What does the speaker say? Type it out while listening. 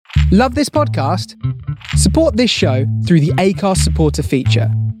Love this podcast? Support this show through the Acast supporter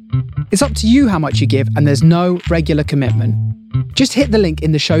feature. It's up to you how much you give, and there's no regular commitment. Just hit the link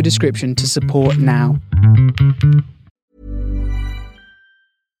in the show description to support now.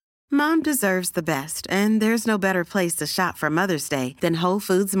 Mom deserves the best, and there's no better place to shop for Mother's Day than Whole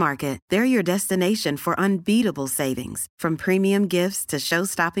Foods Market. They're your destination for unbeatable savings, from premium gifts to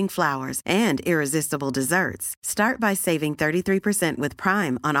show-stopping flowers and irresistible desserts. Start by saving 33% with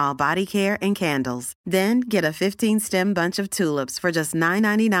Prime on all body care and candles. Then get a 15-stem bunch of tulips for just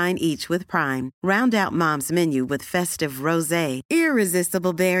 $9.99 each with Prime. Round out Mom's menu with festive rosé,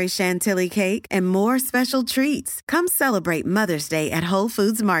 irresistible berry chantilly cake, and more special treats. Come celebrate Mother's Day at Whole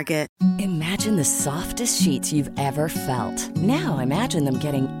Foods Market. Imagine the softest sheets you've ever felt. Now imagine them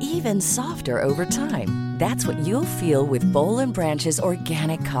getting even softer over time. That's what you'll feel with Boll & Branch's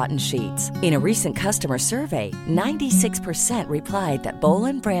organic cotton sheets. In a recent customer survey, 96% replied that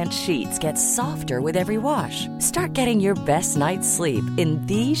Boll & Branch sheets get softer with every wash. Start getting your best night's sleep in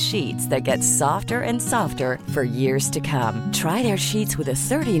these sheets that get softer and softer for years to come. Try their sheets with a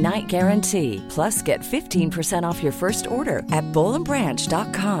 30-night guarantee. Plus, get 15% off your first order at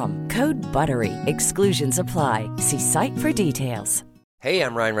bollandbranch.com. Code BUTTERY. Exclusions apply. See site for details. Hey,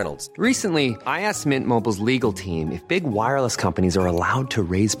 I'm Ryan Reynolds. Recently, I asked Mint Mobile's legal team if big wireless companies are allowed to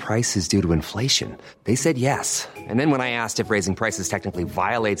raise prices due to inflation. They said yes. And then when I asked if raising prices technically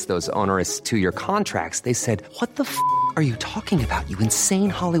violates those onerous two-year contracts, they said, "What the f*** are you talking about, you insane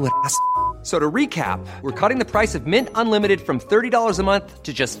Hollywood ass?" So to recap, we're cutting the price of Mint Unlimited from $30 a month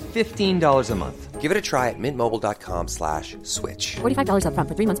to just $15 a month. Give it a try at mintmobile.com/switch. $45 up front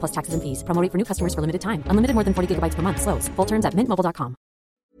for 3 months plus taxes and fees. Promo rate for new customers for limited time. Unlimited more than 40 gigabytes per month. Slows full terms at mintmobile.com.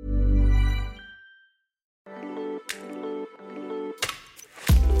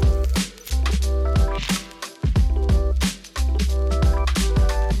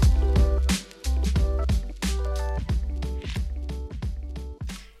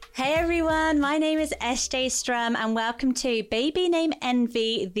 Hey everyone, my name is SJ Strum and welcome to Baby Name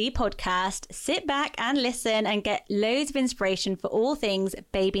Envy, the podcast. Sit back and listen and get loads of inspiration for all things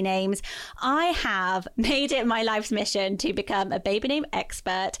baby names. I have made it my life's mission to become a baby name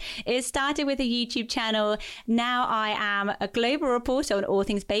expert. It started with a YouTube channel. Now I am a global reporter on all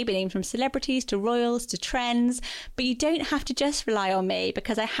things baby names, from celebrities to royals to trends. But you don't have to just rely on me,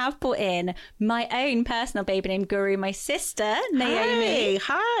 because I have brought in my own personal baby name guru, my sister, Naomi.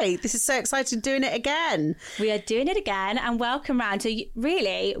 Hi. This is so exciting, doing it again. We are doing it again, and welcome round. So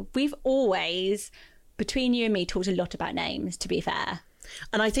really, we've always, between you and me, talked a lot about names, to be fair.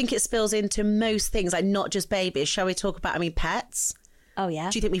 And I think it spills into most things, like not just babies. Shall we talk about, pets? Oh, yeah.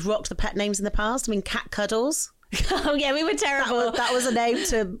 Do you think we've rocked the pet names in the past? Cat Cuddles. Oh, yeah, we were terrible. That was a name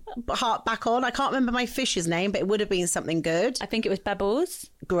to hark back on. I can't remember my fish's name, but it would have been something good. I think it was Bubbles.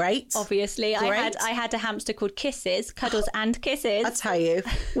 Great. Obviously. Great. I had a hamster called Kisses, Cuddles and Kisses. I tell you,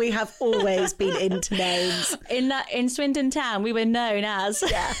 we have always been into names. In Swindon Town, we were known as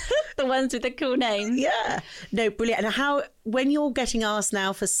the ones with the cool names. Yeah. No, brilliant. And when you're getting asked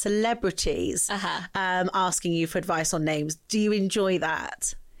now for celebrities asking you for advice on names, do you enjoy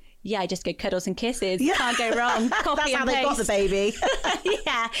that? Yeah, I just go Cuddles and Kisses. Yeah. Can't go wrong. Copy That's how and they got the baby.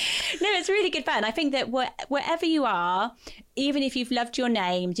 Yeah. No, it's really good fun. I think that wherever you are, even if you've loved your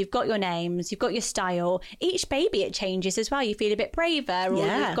names, you've got your names, you've got your style, each baby it changes as well. You feel a bit braver, or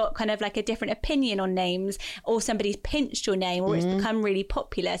you've got kind of like a different opinion on names, or somebody's pinched your name, or it's become really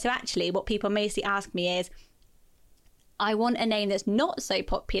popular. So actually what people mostly ask me is, I want a name that's not so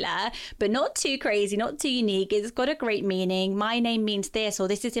popular, but not too crazy, not too unique. It's got a great meaning. My name means this, or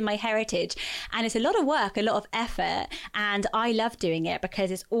this is in my heritage. And it's a lot of work, a lot of effort. And I love doing it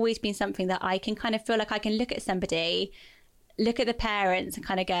because it's always been something that I can kind of feel like I can look at somebody, look at the parents and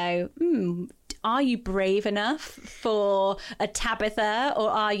kind of go, are you brave enough for a Tabitha,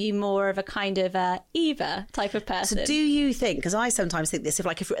 or are you more of a kind of Eva type of person? So do you think, because I sometimes think this, if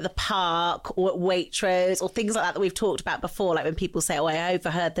you're at the park or at Waitrose or things like that we've talked about before, like when people say, oh, I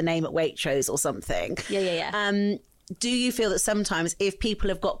overheard the name at Waitrose or something. Yeah. Do you feel that sometimes if people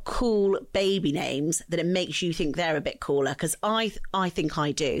have got cool baby names, that it makes you think they're a bit cooler? Because I think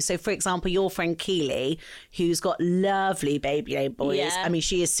I do. So, for example, your friend Keely, who's got lovely baby name boys. Yeah.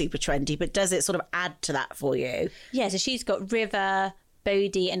 She is super trendy, but does it sort of add to that for you? Yeah, so she's got River,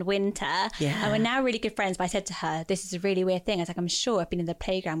 Bodhi and Winter. Yeah. And we're now really good friends. But I said to her, this is a really weird thing. I was like, I'm sure I've been in the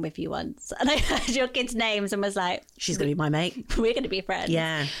playground with you once. And I heard your kids' names and was like, she's going to be my mate. We're going to be friends.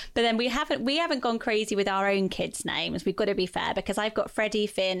 Yeah. But then we haven't gone crazy with our own kids' names. We've got to be fair, because I've got Freddie,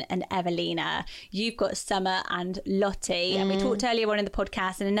 Finn and Evelina. You've got Summer and Lottie. And we talked earlier on in the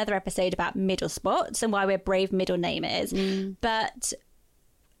podcast in another episode about middle spots and why we're brave middle namers. But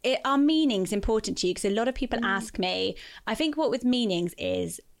are meanings important to you? Because a lot of people ask me. I think what with meanings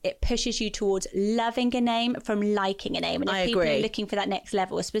is it pushes you towards loving a name from liking a name. And if people are looking for that next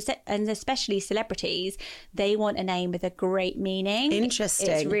level, and especially celebrities, they want a name with a great meaning. Interesting.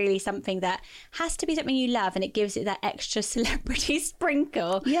 It's really something that has to be something you love, and it gives it that extra celebrity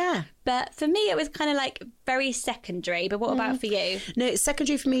sprinkle. Yeah. But for me, it was kind of like very secondary. But what about for you? No, it's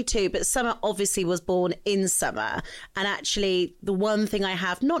secondary for me too. But Summer obviously was born in summer. And actually, the one thing I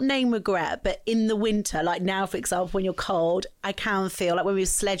have, not name regret, but in the winter, like now, for example, when you're cold, I can feel like when we were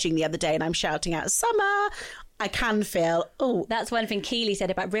sledging the other day and I'm shouting out, Summer, I can feel, oh. That's one thing Keely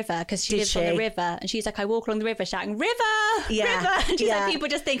said about River, because she lives on the river. And she's like, I walk along the river shouting, River, River. And she's like, people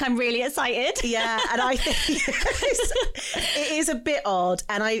just think I'm really excited. Yeah, and I think it is a bit odd.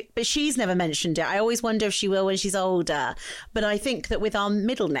 But she's never mentioned it. I always wonder if she will when she's older. But I think that with our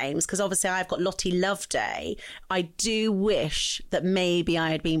middle names, because obviously I've got Lottie Loveday, I do wish that maybe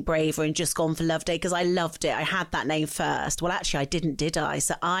I had been braver and just gone for Loveday, because I loved it. I had that name first. Well, actually, I didn't, did I?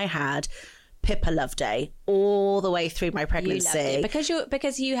 So I had Pippa Loveday all the way through my pregnancy. You loved it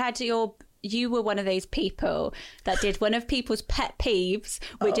because you were one of those people that did one of people's pet peeves,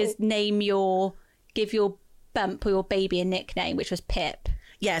 which is give your bump or your baby a nickname, which was Pip.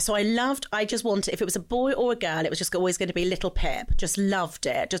 Yeah, so I just wanted, if it was a boy or a girl, it was just always going to be Little Pip. Just loved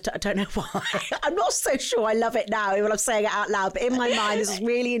it. I don't know why. I'm not so sure I love it now when I'm saying it out loud, but in my mind, this is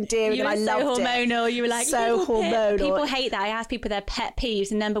really endearing and I loved it. You were so hormonal. You were like, so hormonal. People hate that. I asked people their pet peeves,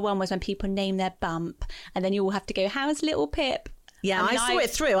 and number one was when people name their bump, and then you all have to go, how's Little Pip? Yeah, I saw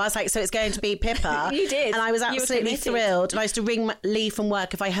it through. I was like, so it's going to be Pippa. You did. And I was absolutely thrilled. And I used to ring Lee from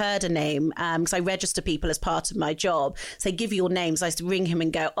work if I heard a name, because I register people as part of my job. So they give you your names. I used to ring him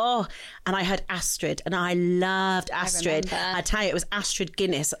and go, oh, and I heard Astrid. And I loved Astrid. I tell you, it was Astrid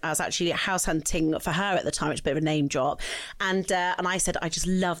Guinness. I was actually house hunting for her at the time, which is a bit of a name drop. And I said, I just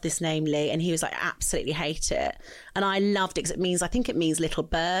love this name, Lee. And he was like, I absolutely hate it. And I loved it because I think it means little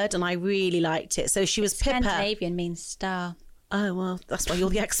bird. And I really liked it. So she was Pippa. Scandinavian means star. Oh, well, that's why you're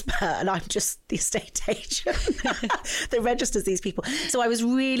the expert and I'm just the estate agent that registers these people. So I was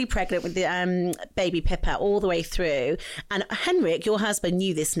really pregnant with the baby Pippa all the way through. And Henrik, your husband,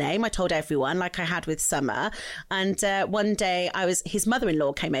 knew this name. I told everyone, like I had with Summer. And one day his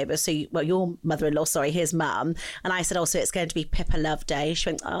mother-in-law came over. Your mother-in-law, his mum. And I said, oh, so it's going to be Pippa Loveday. She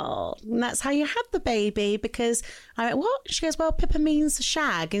went, oh, and that's how you had the baby. Because I went, what? She goes, well, Pippa means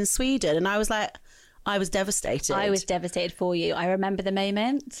shag in Sweden. And I was like, I was devastated. I was devastated for you. I remember the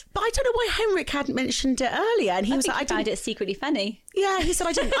moment. But I don't know why Henrik hadn't mentioned it earlier. And he was like, I found it secretly funny. Yeah, he said,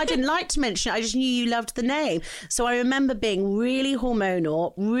 I didn't like to mention it. I just knew you loved the name. So I remember being really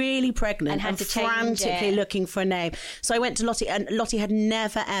hormonal, really pregnant and frantically looking for a name. So I went to Lottie, and Lottie had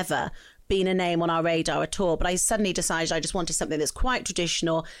never, ever been a name on our radar at all. But I suddenly decided I just wanted something that's quite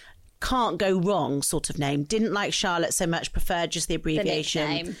traditional, can't go wrong sort of name. Didn't like Charlotte so much, preferred just the abbreviation.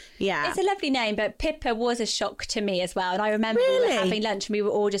 The nickname. Yeah. It's a lovely name, but Pippa was a shock to me as well. And I remember we were having lunch and we were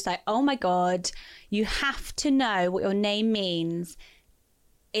all just like, oh my God, you have to know what your name means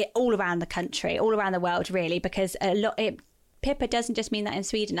all around the country, all around the world, really, because Pippa doesn't just mean that in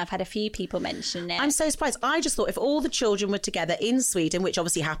Sweden. I've had a few people mention it. I'm so surprised. I just thought if all the children were together in Sweden, which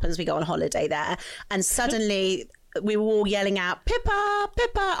obviously happens, we go on holiday there, and suddenly we were all yelling out, Pippa,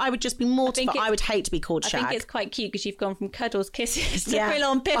 Pippa, I would just be mortified. I would hate to be called Shag. I think it's quite cute because you've gone from cuddles, kisses to full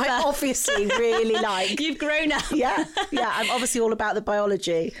on Pippa. I obviously really like. You've grown up. Yeah, I'm obviously all about the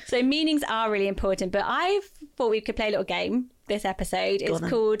biology. So meanings are really important, but I thought we could play a little game this episode. It's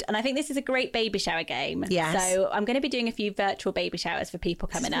called, and I think this is a great baby shower game. Yes. So I'm going to be doing a few virtual baby showers for people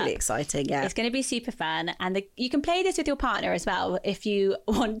coming up. It's really exciting, yeah. It's going to be super fun. And you can play this with your partner as well if you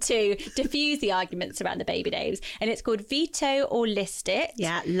want to diffuse the arguments around the baby names. And it's called Veto or List It.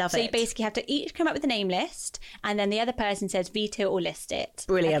 Yeah, love it. So you basically have to each come up with a name list and then the other person says veto or list it.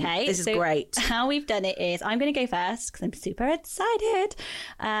 Brilliant. Okay? This is great. How we've done it is I'm going to go first because I'm super excited.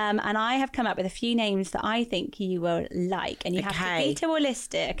 And I have come up with a few names that I think you will like. And you have to veto or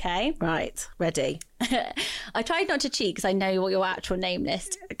list it, okay? Right, ready. I tried not to cheat because I know what your actual name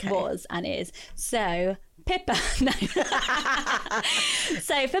list was and is. So, Pippa. No.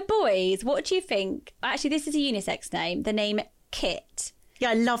 So, for boys, what do you think? Actually, this is a unisex name. The name Kit.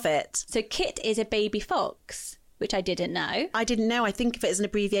 Yeah, I love it. So, Kit is a baby fox, which I didn't know. I didn't know. I think of it as an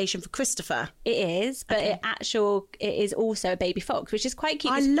abbreviation for Christopher. It is, but it is also a baby fox, which is quite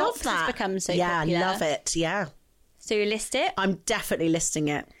cute. I love fox that. Has become so popular. popular. I love it. Yeah. So you list it? I'm definitely listing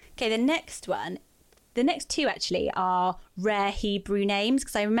it. Okay, the next one. the next two actually are rare Hebrew names,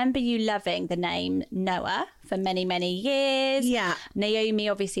 because I remember you loving the name Noah for many, many years. Yeah. Naomi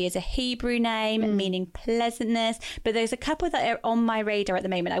obviously is a Hebrew name meaning pleasantness, but there's a couple that are on my radar at the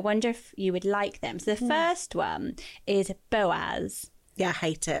moment. I wonder if you would like them. So the first one is Boaz. Yeah, I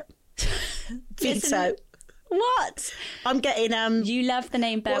hate it. Listen, Veto. What? I'm getting... You love the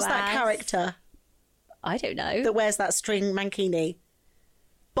name Boaz. what's that character I don't know. that wears that string mankini?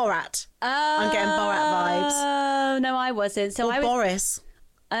 Borat. I'm getting Borat vibes. Oh, no, I wasn't. So Or I was... Boris.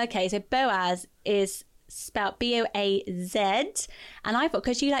 Okay, so Boaz is spelled Boaz, and I thought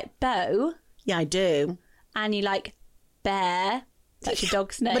because you like Bo Yeah, I do. and you like Bear, that's your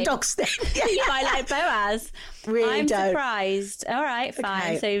dog's name. My dog's name. Yeah. You might like Boaz. Really I'm don't. surprised. All right,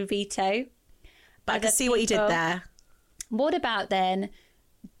 fine. Okay. So veto. But I Other can see what you did people. there. What about then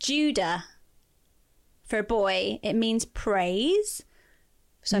Judah? For a boy, it means praise.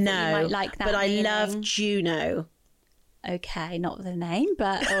 So I thought you might like that. but I meaning. love Juno. Okay, not the name,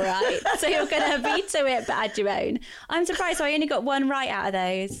 but all right. So you're going to veto it, but add your own. I'm surprised. So I only got one right out of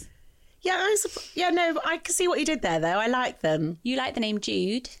those. Yeah, I can see what you did there, though. I like them. You like the name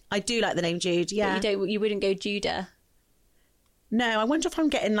Jude, I do like the name Jude, yeah. but you wouldn't go Judah. No, I wonder if I'm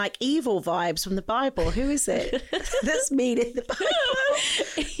getting like evil vibes from the Bible. Who is it that's mean in the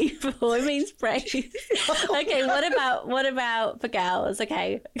Bible? Evil, it means praise. Okay, what about for girls?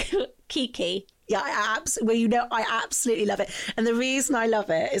 Okay, Kiki. Yeah, I absolutely love it. And the reason I love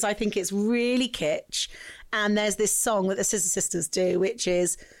it is I think it's really kitsch. And there's this song that the Scissor Sisters do, which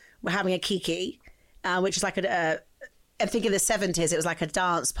is We're Having a Kiki, which is like I think in the 70s, it was like a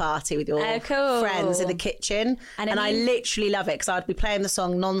dance party with your cool. friends in the kitchen. And And it I means- literally love it because I'd be playing the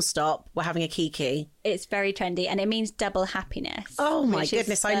song non-stop. We're having a Kiki. It's very trendy, and it means double happiness. Oh my which is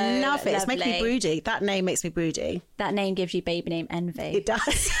goodness, so I love it. It's making me lovely. broody. That name makes me broody. That name gives you baby name envy. It does.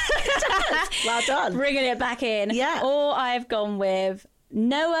 It does. Well done. Bringing it back in. Yeah. Or I've gone with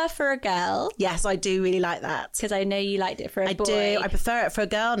Noah for a girl, Yes, I do really like that. because I know you liked it for a I boy. do. I prefer it for a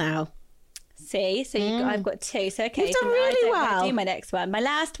girl now. See, so I've got two. So okay, You've done so I really don't want to well. do my next one. My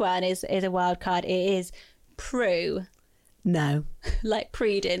last one is a wild card. It is Prue, No. like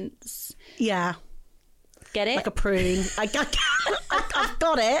Prudence. Yeah. Get it? Like a prune. I've got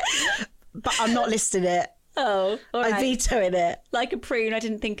it, but I'm not listing it. Oh, all I'm right. vetoing it. Like a prune. I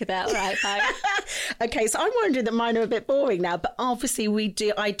didn't think of that. All right, fine. Okay, so I'm wondering that mine are a bit boring now, but obviously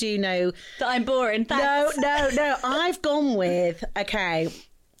I do know. That I'm boring. Thanks. No. I've gone with, okay,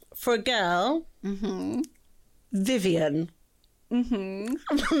 for a girl, Vivian.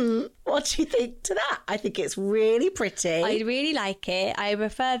 What do you think to that? I think it's really pretty. I really like it. I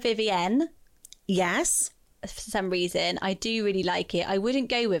prefer Vivienne Yes. for some reason. I do really like it. I wouldn't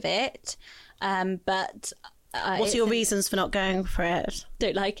go with it, but What's your reasons for not going for it?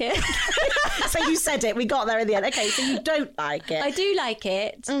 don't like it. So you said it. We got there in the end. Okay, so you don't like it. I do like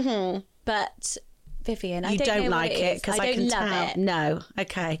it, but Vivienne, I You don't don't know like what it is. because I I don't can love tell. it. No.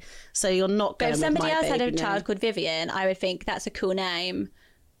 Okay. So you're not But going if with somebody my else had a baby child name. called Vivienne, I would think that's a cool name.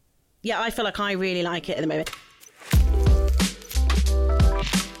 Yeah, I feel like I really like it at the moment.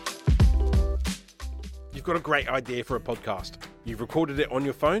 You've got a great idea for a podcast. You've recorded it on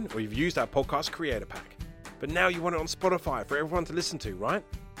your phone or you've used our podcast creator pack. But now you want it on Spotify for everyone to listen to, right?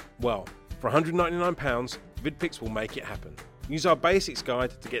 Well, for £199, VidPix will make it happen. Use our basics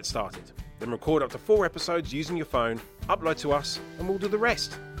guide to get started. Then record up to 4 episodes using your phone, upload to us, and we'll do the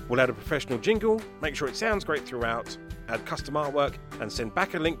rest. We'll add a professional jingle, make sure it sounds great throughout, add custom artwork, and send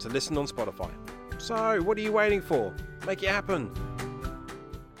back a link to listen on Spotify. So, what are you waiting for? Make it happen.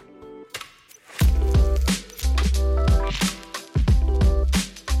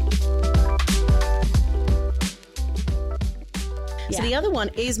 So the other one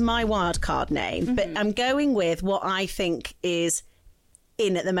is my wildcard name, but I'm going with what I think is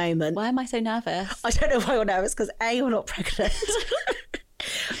in at the moment. Why am I so nervous? I don't know why you're nervous because A, you're not pregnant.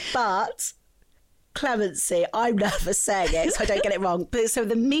 But clemency, I'm nervous saying it, so I don't get it wrong. But so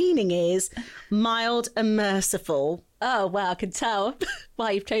the meaning is mild and merciful. Oh, well, I can tell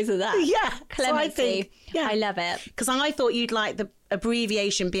why you've chosen that. Yeah. so I Clemency. think, yeah. I love it. Because I thought you'd like the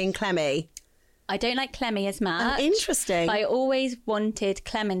abbreviation being Clemmy. I don't like Clemmy as much. Interesting. But I always wanted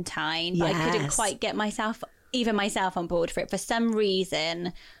Clementine, but I couldn't Yes. quite get myself on board for it. For some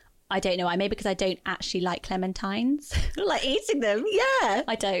reason, I don't know why. Maybe because I don't actually like clementines. Like eating them, yeah.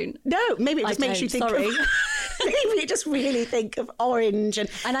 I don't. No, maybe it just makes you think sorry. of... Maybe you just really think of orange. And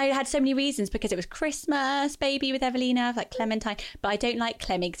I had so many reasons, because it was Christmas, baby with Evelina, like clementine. But I don't like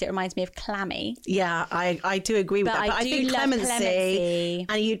Clemmy because it reminds me of Clammy. Yeah, I do agree with that. But I do think love Clemency,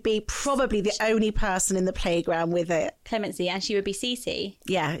 and you'd be probably the only person in the playground with it. Clemency, and she would be Cece.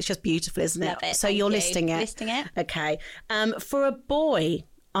 Yeah, it's just beautiful, isn't it? Love it. So Thank you're you. listing it. Listing it. Okay. For a boy,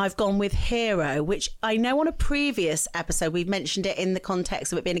 I've gone with Hero, which I know on a previous episode we've mentioned it in the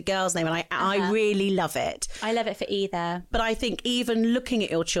context of it being a girl's name, and I really love it. I love it for either. But I think even looking at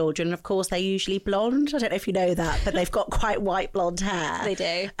your children, of course, they're usually blonde. I don't know if you know that, but they've got quite white blonde hair. They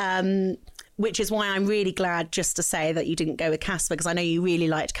do. Which is why I'm really glad just to say that you didn't go with Casper, because I know you really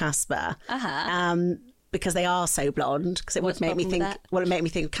liked Casper. Because they are so blonde, because it would make me think. Well, it made me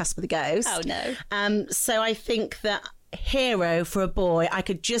think of Casper the Ghost. Oh no. So I think that Hero for a boy, I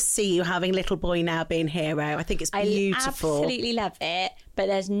could just see you having little boy now being Hero. I think it's beautiful. I absolutely love it, but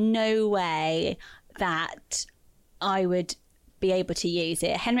there's no way that I would be able to use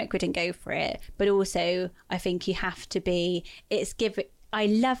it. Henrik wouldn't go for it, but also I think you have to be. I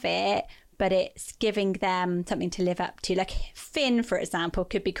love it, but it's giving them something to live up to. Like Finn, for example,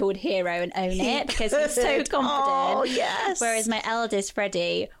 could be called Hero and own it because he's so confident. Oh yes. Whereas my eldest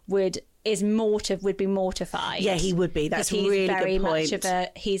Freddie would be mortified. Yeah, he would be. That's a really good point.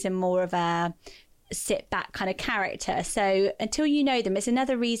 He's more of a sit back kind of character. So until you know them, it's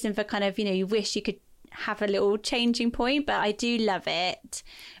another reason for kind of, you wish you could have a little changing point, but I do love it.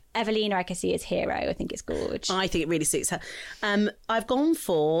 Evelina I can see as Hero. I think it's gorgeous. I think it really suits her. I've gone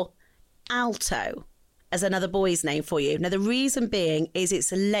for Alto as another boy's name for you. Now the reason being is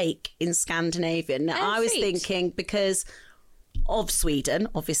it's a lake in Scandinavian. Now I was thinking because of Sweden,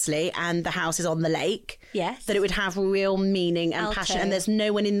 obviously, and the house is on the lake. Yes. That it would have real meaning and Alto. passion. And there's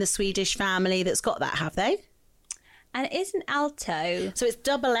no one in the Swedish family that's got that, have they? And it isn't Alto. So it's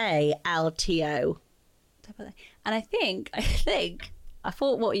AA, Altio. And I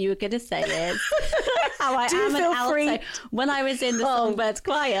thought what you were going to say is how I am an alto. Free? When I was in the Songbirds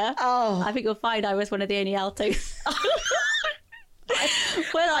choir, I think you'll find I was one of the only altos.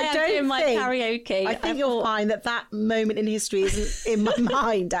 When I am doing my karaoke, I think you'll find that moment in history isn't in my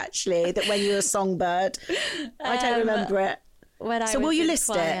mind, actually, that when you're a songbird. I don't remember it. So will you list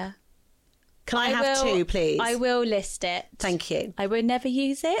it? Can I have two, please? I will list it. Thank you. I will never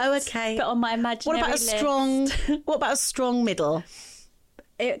use it. Oh, okay. But on my imaginary list. What about a strong middle?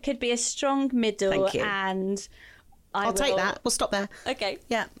 It could be a strong middle. Thank you. And I'll take that. We'll stop there. Okay.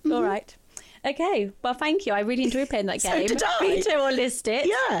 Yeah. All right. Okay, well, thank you. I really enjoyed playing that game. So did I. Veto or list it.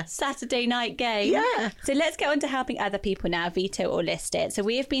 Yeah. Saturday night game. Yeah. So let's get on to helping other people now, veto or list it. So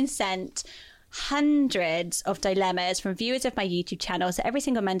we have been sent hundreds of dilemmas from viewers of my YouTube channel. So every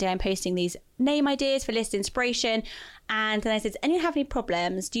single Monday I'm posting these name ideas for list inspiration. And then I said, anyone have any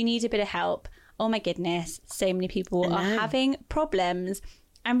problems? Do you need a bit of help? Oh my goodness, so many people are having problems.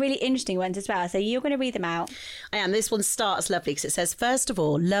 And really interesting ones as well. So you're going to read them out. I am. This one starts lovely because it says, first of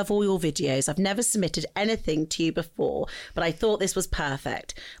all, love all your videos. I've never submitted anything to you before, but I thought this was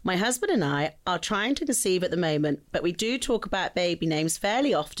perfect. My husband and I are trying to conceive at the moment, but we do talk about baby names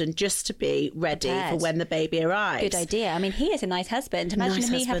fairly often just to be ready for when the baby arrives. Good idea. I mean, he is a nice husband. Imagine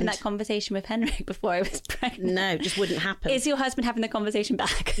me having that conversation with Henrik before I was pregnant. No, it just wouldn't happen. Is your husband having the conversation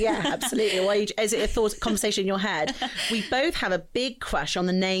back? Yeah, absolutely. Is it a conversation in your head? We both have a big crush on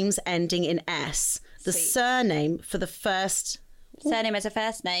the names ending in S. The surname for the first... Surname as a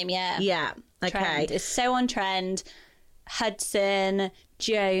first name, yeah. Yeah, okay. Trend. It's so on trend. Hudson,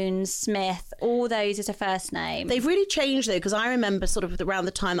 Jones, Smith, all those as a first name. They've really changed, though, because I remember sort of around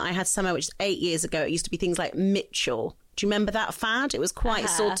the time that I had Summer, which is 8 years ago, it used to be things like Mitchell. Do you remember that fad? It was quite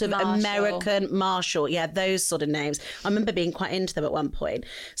sort of Marshall. American, Marshall. Yeah, those sort of names. I remember being quite into them at one point.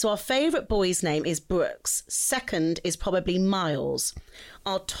 So our favourite boy's name is Brooks. Second is probably Miles.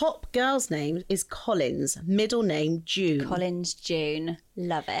 Our top girl's name is Collins. Middle name, June. Collins, June.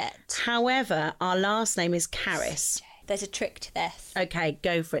 Love it. However, our last name is Caris. There's a trick to this. Okay,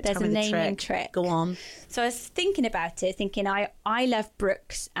 go for it. There's Tell me a the naming trick. Go on. So I was thinking about it, thinking I love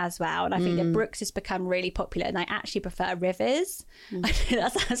Brooks as well. And I think that Brooks has become really popular. And I actually prefer Rivers.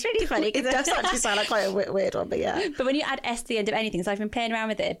 That sounds really funny. It does actually sound like quite a weird one, but yeah. But when you add S to the end of anything, so I've been playing around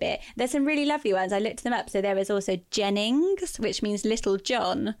with it a bit. There's some really lovely ones. I looked them up. So there is also Jennings, which means Little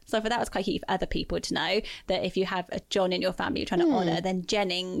John. So I thought that was quite cute for other people to know that if you have a John in your family you're trying to honour, then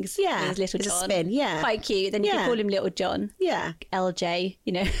Jennings means Little it's John. A spin, yeah. Quite cute. Then you can call him Little John. Yeah. LJ,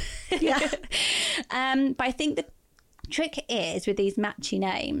 you know. Yeah. But I think the trick is with these matchy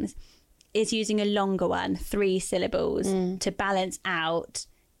names is using a longer one, 3 syllables, to balance out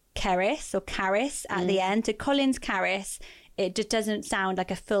Kerris or Caris at the end. So Collins Caris, it just doesn't sound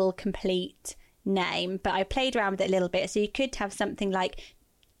like a full, complete name, but I played around with it a little bit. So you could have something like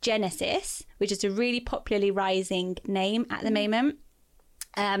Genesis, which is a really popularly rising name at the moment.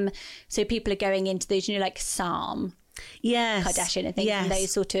 So people are going into those, like Psalm, Kardashian and things, and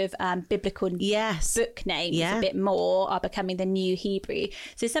those sort of biblical book names a bit more are becoming the new Hebrew.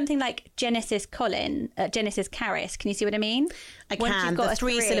 So something like Genesis Caris, can you see what I mean? I can. The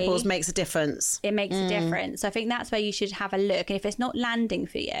three syllables makes a difference. It makes a difference. So I think that's where you should have a look. And if it's not landing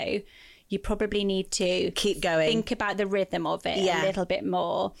for you, you probably need to keep going. Think about the rhythm of it a little bit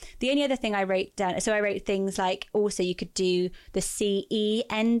more. The only other thing I wrote down, so I wrote things like also you could do the CE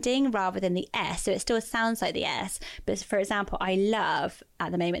ending rather than the S. So it still sounds like the S. But for example, I love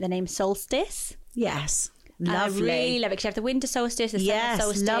at the moment the name Solstice. Yes. Lovely. I really love it because you have the winter solstice, the summer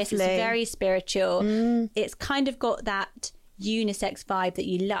solstice. Lovely. It's very spiritual. It's kind of got that unisex vibe that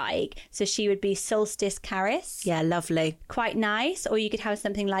you like. So she would be Solstice Caris. Yeah, lovely. Quite nice. Or you could have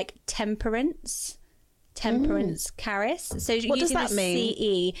something like Temperance Caris. So what does that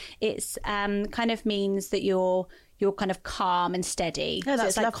mean? CE, it's kind of means that you're kind of calm and steady. Oh, that's so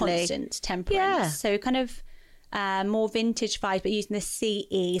it's like lovely. Constant Temperance. Yeah. So kind of more vintage vibes, but using the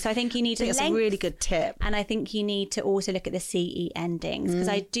CE. So I think you need to that's a really good tip. And I think you need to also look at the CE endings, because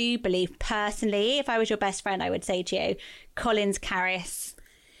I do believe personally, if I was your best friend, I would say to you, Collins Caris.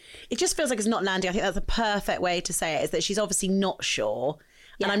 It just feels like it's not landing. I think that's the perfect way to say it, is that she's obviously not sure.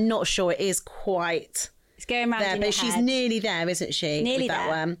 And I'm not sure it is quite... It's going around there, in but your she's head. nearly there, isn't she? Nearly with that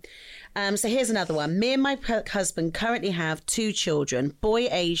there. one. So here's another one. Me and my husband currently have 2 children, boy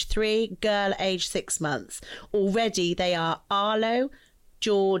age 3, girl age 6 months. Already they are Arlo,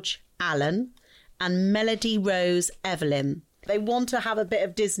 George, Alan, and Melody Rose Evelyn. They want to have a bit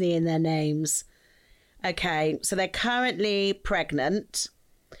of Disney in their names. Okay, so they're currently pregnant,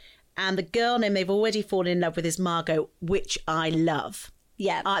 and the girl name they've already fallen in love with is Margot, which I love.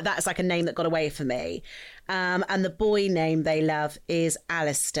 Yeah. That's like a name that got away for me. And the boy name they love is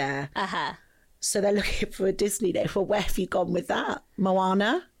Alistair. Uh-huh. So they're looking for a Disney name. Well, where have you gone with that?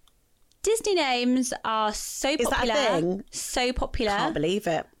 Moana? Disney names are so popular. Is that a thing? So popular. Can't believe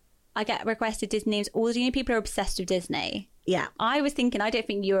it. I get requested Disney names. All the people are obsessed with Disney. Yeah. I was thinking, I don't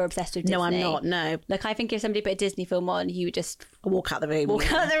think you're obsessed with Disney. No, I'm not, no. Like, I think if somebody put a Disney film on, you would just... Walk out the room. Walk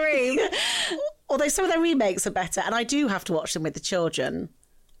out the room. Although some of their remakes are better, and I do have to watch them with the children.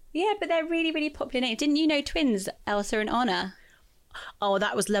 Yeah, but they're really, really popular names. Didn't you know twins, Elsa and Anna? Oh,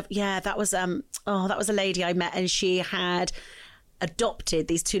 that was love. Yeah, that was that was a lady I met, and she had adopted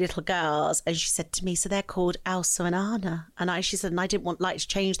these 2 little girls, and she said to me, so they're called Elsa and Anna. And she said, and I didn't like to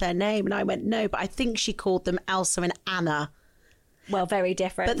change their name, and I went, no, but I think she called them Elsa and Anna. Well, very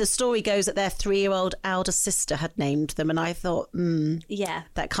different. But the story goes that their 3-year-old elder sister had named them, and I thought, yeah,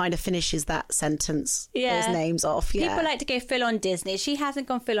 that kind of finishes that sentence. Yeah, those names off. Yeah, people like to go full on Disney. She hasn't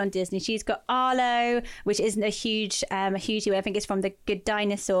gone full on Disney. She's got Arlo, which isn't a huge I think it's from The Good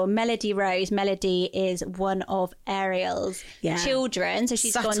Dinosaur. Melody Rose. Melody is one of Ariel's children, so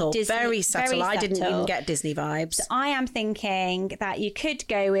she's subtle, gone Disney. very subtle. I didn't even get Disney vibes. So I am thinking that you could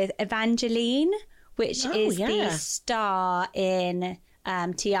go with Evangeline, which is the star in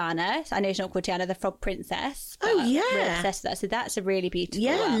Tiana. So I know she's not called Tiana, the Frog Princess. Oh, yeah. We're obsessed with that. So that's a really beautiful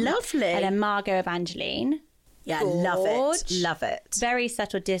Yeah, one. lovely. And then Margot Evangeline. Yeah, love it. Love it. Very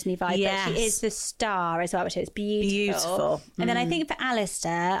subtle Disney vibe, Yes. but she is the star as well, which is beautiful. And then I think for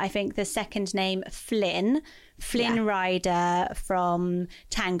Alistair, I think the second name, Flynn Rider from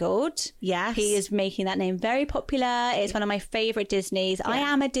Tangled. Yes. He is making that name very popular. It's one of my favourite Disneys.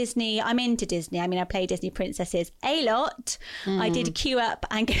 I'm into Disney. I mean, I play Disney princesses a lot. I did queue up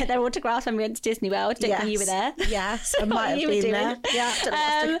and get their autographs when we went to Disney World. Don't think you were there. Yes, I might have been there. Yeah.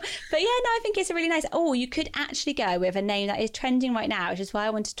 But yeah, no, I think it's a really nice... Oh, you could actually go with a name that is trending right now, which is why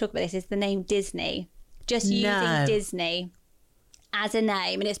I wanted to talk about this, is the name Disney. Just using Disney as a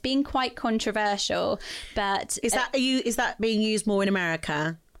name, and it's been quite controversial, but is that being used more in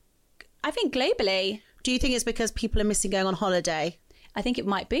America? I think globally. Do you think it's because people are missing going on holiday? I think it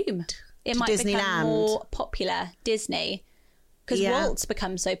might boom. It might Disneyland. become more popular, Disney, because Walt's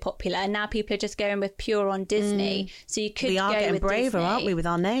become so popular, and now people are just going with pure on Disney. So you could we are go getting with braver, Disney. aren't we, with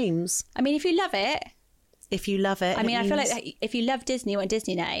our names? I mean, if you love it. If you love it. I mean, I feel like if you love Disney, you want a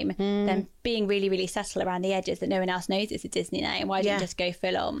Disney name, then being really, really subtle around the edges that no one else knows it's a Disney name. Why don't you just go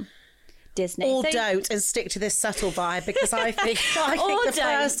full on Disney? Or don't, and stick to this subtle vibe, because I think the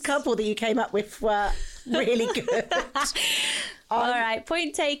first couple that you came up with were really good. All right,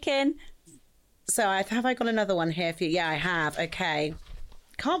 point taken. So have I got another one here for you? Yeah, I have. Okay.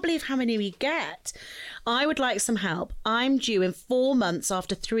 can't believe how many we get. I would like some help. I'm due in 4 months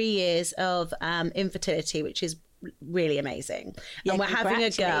after 3 years of infertility, which is really amazing. Yeah, and we're having a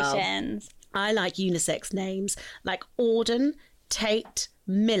girl. congratulations. I like unisex names like Auden, Tate,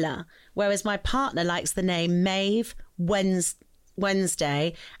 Miller, whereas my partner likes the name Maeve,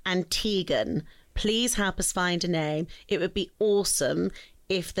 Wednesday and Tegan. Please help us find a name. It would be awesome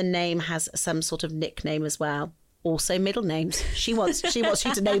if the name has some sort of nickname as well. Also middle names. She wants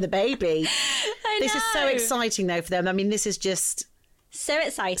you to know the baby. This is so exciting though for them. I mean, this is just so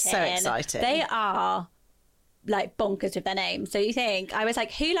exciting. So exciting. They are like bonkers with their names. So you think, I was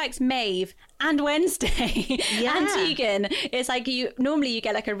like, who likes Maeve and Wednesday and Tegan? It's like normally you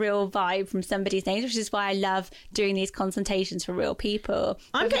get like a real vibe from somebody's name, which is why I love doing these consultations for real people.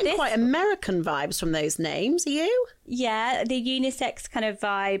 I'm getting quite American vibes from those names. Are you? Yeah, the unisex kind of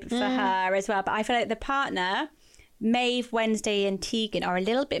vibe for her as well. But I feel like the partner, Maeve, Wednesday and Tegan, are a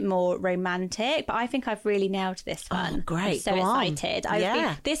little bit more romantic, but I think I've really nailed this one. Oh, great. I'm so excited.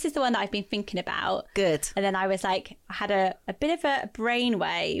 Yeah. This is the one that I've been thinking about. Good. And then I was like, I had a bit of a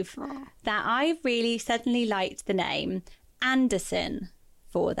brainwave that I really suddenly liked the name Anderson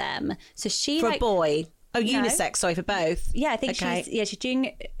for them. So she For like, a boy. Oh, No. unisex, sorry, for both. Yeah, I think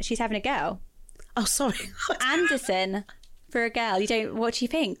Okay. she's having a girl. Oh, sorry. Anderson for a girl. What do you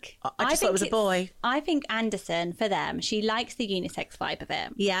think? I just thought it was a boy. I think Anderson for them. She likes the unisex vibe of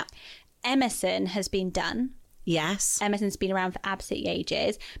it. Yeah. Emerson has been done. Yes. Emerson's been around for absolutely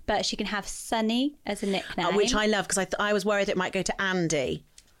ages, but she can have Sunny as a nickname. Which I love because I was worried it might go to Andy.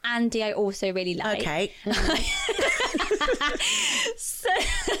 Andy, I also really like. Okay. So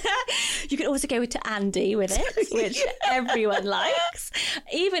you could also go to Andy with it, which everyone likes.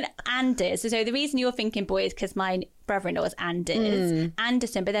 Even Anders. So the reason you're thinking boy is because my brother-in-law is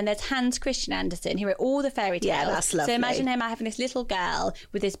Anderson, but then there's Hans Christian Andersen, who wrote all the fairy tales. Yeah, that's lovely. So imagine him having this little girl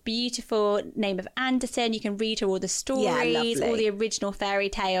with this beautiful name of Anderson. You can read her all the stories, all the original fairy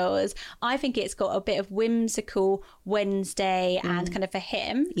tales. I think it's got a bit of whimsical Wednesday and kind of for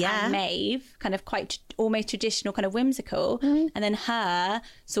him and Maeve, kind of quite almost traditional, kind of whimsical, and then her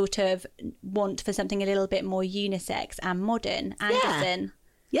sort of want for something a little bit more unisex and modern. Anderson.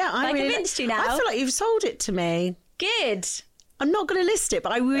 Yeah, I really convinced you now. I feel like you've sold it to me. Good. I'm not going to list it,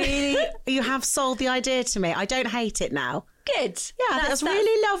 but I really, you have sold the idea to me. I don't hate it now. Good. Yeah, that's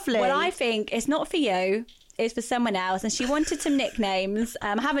really lovely. Well, I think it's not for you. It's for someone else. And she wanted some nicknames. I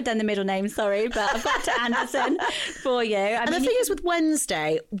haven't done the middle name, sorry, but I've got to Anderson for you. And the thing is with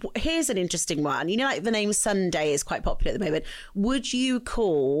Wednesday, here's an interesting one. You know, like the name Sunday is quite popular at the moment. Would you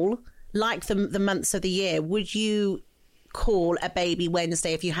call, like the months of the year, would you call a baby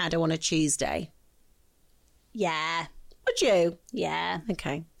Wednesday if you had her on a Tuesday? Yeah. Would you? Yeah.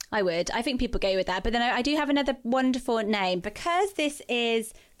 Okay. I would. I think people go with that. But then I do have another wonderful name because this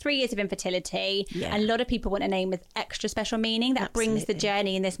is 3 years of infertility. Yeah. And a lot of people want a name with extra special meaning that brings the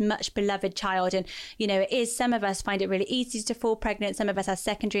journey in this much beloved child. And, you know, it is, some of us find it really easy to fall pregnant. Some of us have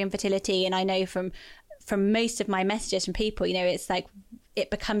secondary infertility. And I know from most of my messages from people, you know, it's like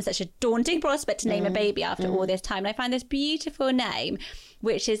it becomes such a daunting prospect to name a baby after all this time. And I find this beautiful name,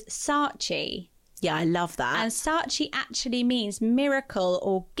 which is Saatchi. Yeah, I love that. And Saatchi actually means miracle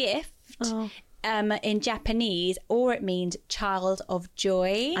or gift in Japanese, or it means child of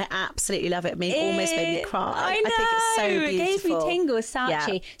joy. I absolutely love it. It almost made me cry. I know. think it's so beautiful. It gave me tingles,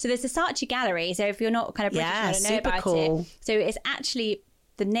 Saatchi. Yeah. So there's the Saatchi Gallery. So if you're not kind of British, Yeah, I don't know super about cool. it. So it's actually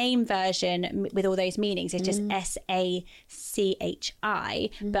the name version with all those meanings is just Sachi,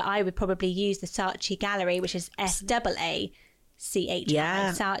 but I would probably use the Saatchi Gallery, which is SAACHI,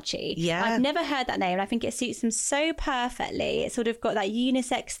 Saatchi. Yeah. I've never heard that name, and I think it suits them so perfectly. It's sort of got that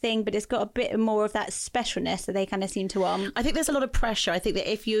unisex thing, but it's got a bit more of that specialness that they kind of seem to want. I think there's a lot of pressure. I think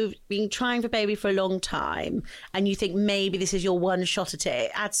that if you've been trying for baby for a long time and you think maybe this is your one shot at it,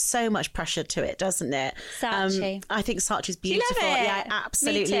 it adds so much pressure to it, doesn't it? Saatchi. I think Saatchi's Do you beautiful. love it? Yeah, I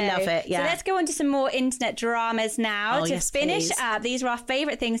absolutely Me too. love it. Yeah. So let's go on to some more internet dramas now. Oh, to yes, finish please. up, these are our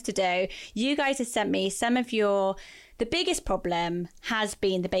favourite things to do. You guys have sent me some of your... The biggest problem has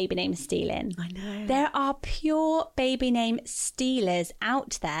been the baby name stealing. I know. There are pure baby name stealers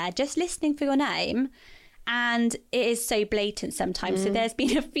out there just listening for your name. And it is so blatant sometimes. So there's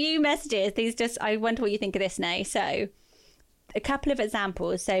been a few messages. I wonder what you think of this now. So a couple of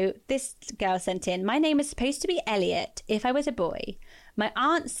examples. So this girl sent in, my name is supposed to be Elliot if I was a boy. My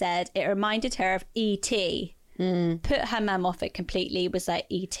aunt said it reminded her of E.T. Put her mum off it completely, was like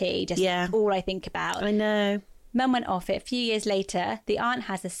E.T. Just all I think about. I know. Mum went off it. A few years later, the aunt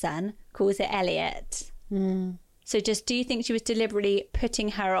has a son, calls it Elliot. So just, do you think she was deliberately putting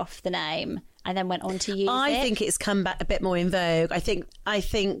her off the name and then went on to use it. I think it's come back a bit more in vogue. I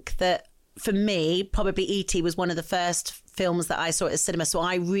think that for me, probably E.T. was one of the first films that I saw at the cinema, so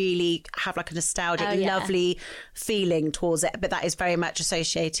I really have like a nostalgic, lovely feeling towards it. But that is very much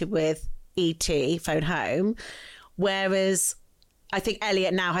associated with E.T. Phone Home, whereas I think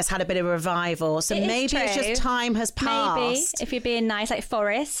Elliot now has had a bit of a revival. So maybe it's just time has passed. Maybe if you're being nice, like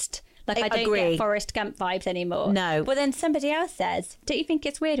Forrest. Like I don't get Forrest Gump vibes anymore. No. But then somebody else says, don't you think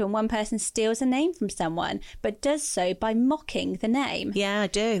it's weird when one person steals a name from someone but does so by mocking the name? Yeah, I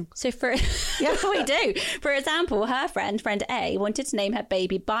do. So we do. For example, her friend A, wanted to name her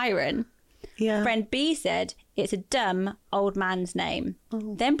baby Byron. Yeah. Friend B said it's a dumb old man's name.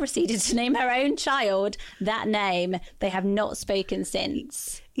 Then proceeded to name her own child that name. They have not spoken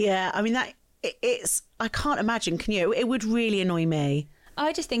since. Yeah, I mean it's. I can't imagine. Can you? It would really annoy me.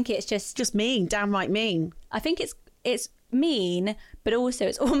 I just think it's just mean, downright mean. I think it's mean, but also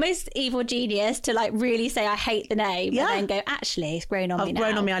it's almost evil genius to like really say I hate the name and then go, actually, it's grown on me now.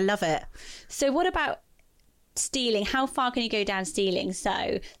 Grown on me. I love it. So what about stealing? How far can you go down stealing?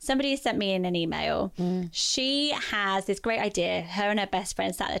 So somebody sent me in an email. She has this great idea. Her and her best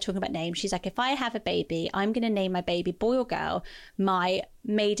friend sat there talking about names. She's like, if I have a baby, I'm going to name my baby, boy or girl, my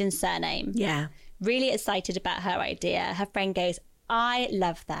maiden surname. Yeah. Really excited about her idea. Her friend goes, I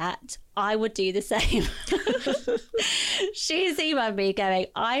love that. I would do the same. She's emailed me going,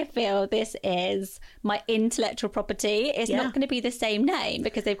 I feel this is my intellectual property. It's not going to be the same name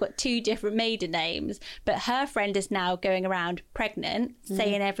because they've got two different maiden names. But her friend is now going around pregnant,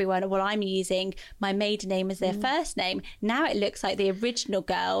 saying everyone, well, I'm using my maiden name as their first name. Now it looks like the original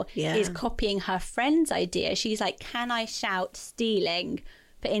girl is copying her friend's idea. She's like, can I shout stealing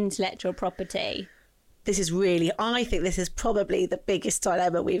for intellectual property? This is really, I think this is probably the biggest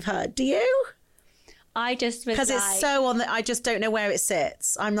dilemma we've heard. Do you? I just was because it's so on the. I just don't know where it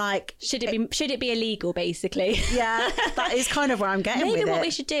sits. I'm like, should it be illegal? Basically, yeah, that is kind of where I'm getting. Maybe with what it.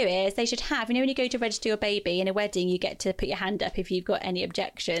 we should do is they should have. You know, when you go to register your baby in a wedding, you get to put your hand up if you've got any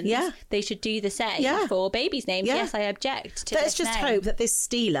objections. Yeah, they should do the same for babies' names. Yeah. Yes, I object to. Let's just hope that this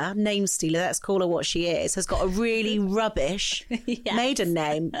name stealer, let's call her what she is, has got a really rubbish maiden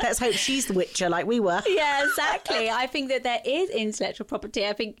name. Let's hope she's the Witcher like we were. Yeah, exactly. I think that there is intellectual property.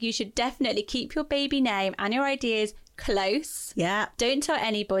 I think you should definitely keep your baby name and your ideas close. Yeah. Don't tell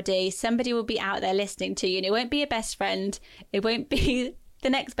anybody. Somebody will be out there listening to you, and it won't be a best friend. It won't be the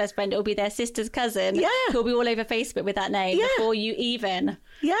next best friend. It'll be their sister's cousin. Yeah. Who'll be all over Facebook with that name before you even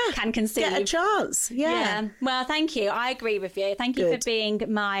can conceive. Get a chance. Yeah. Well, thank you. I agree with you. Thank you for being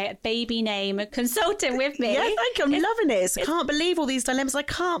my baby name consultant with me. Yeah, thank you. I'm loving it. I can't believe all these dilemmas. I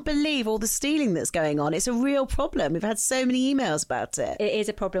can't believe all the stealing that's going on. It's a real problem. We've had so many emails about it. It is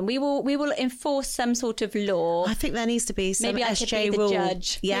a problem. We will enforce some sort of law. I think there needs to be some Maybe I SJ could be the rule.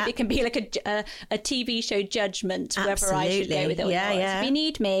 judge. Yeah. Maybe it can be like a TV show judgment whether I should go with it or not. Yeah. If you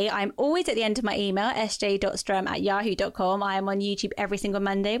need me, I'm always at the end of my email, sj.strum@yahoo.com. I am on YouTube every single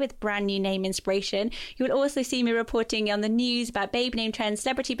Monday with brand new name inspiration. You will also see me reporting on the news about baby name trends,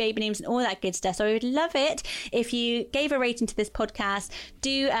 celebrity baby names and all that good stuff. So I would love it if you gave a rating to this podcast.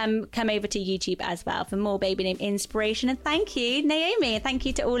 Do come over to YouTube as well for more baby name inspiration. And thank you, Naomi. And thank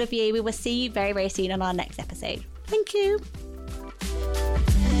you to all of you. We will see you very, very soon on our next episode. Thank you.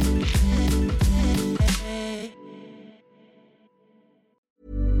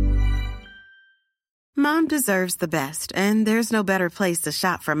 Mom deserves the best, and there's no better place to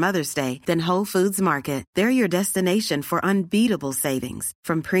shop for Mother's Day than Whole Foods Market. They're your destination for unbeatable savings,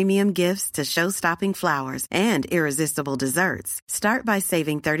 from premium gifts to show-stopping flowers and irresistible desserts. Start by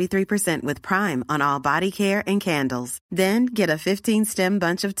saving 33% with Prime on all body care and candles. Then get a 15-stem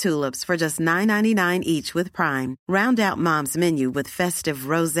bunch of tulips for just $9.99 each with Prime. Round out Mom's menu with festive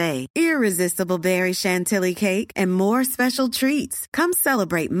rosé, irresistible berry chantilly cake, and more special treats. Come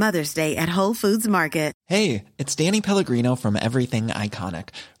celebrate Mother's Day at Whole Foods Market. Hey, it's Danny Pellegrino from Everything Iconic.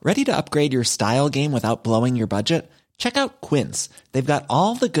 Ready to upgrade your style game without blowing your budget? Check out Quince. They've got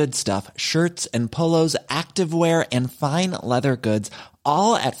all the good stuff, shirts and polos, activewear, and fine leather goods,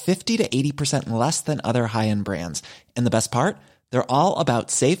 all at 50 to 80% less than other high-end brands. And the best part? They're all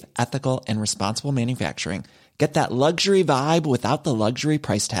about safe, ethical, and responsible manufacturing. Get that luxury vibe without the luxury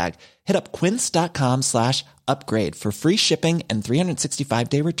price tag. Hit up quince.com/upgrade for free shipping and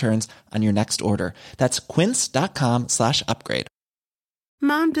 365-day returns on your next order. That's quince.com/upgrade.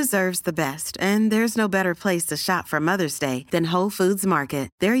 Mom deserves the best, and there's no better place to shop for Mother's Day than Whole Foods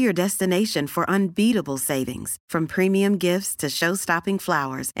Market. They're your destination for unbeatable savings, from premium gifts to show-stopping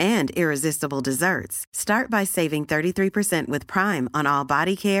flowers and irresistible desserts. Start by saving 33% with Prime on all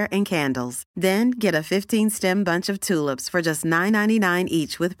body care and candles. Then get a 15-stem bunch of tulips for just $9.99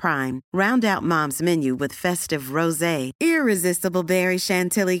 each with Prime. Round out Mom's menu with festive rosé, irresistible berry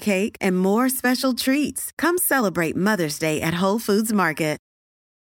chantilly cake, and more special treats. Come celebrate Mother's Day at Whole Foods Market.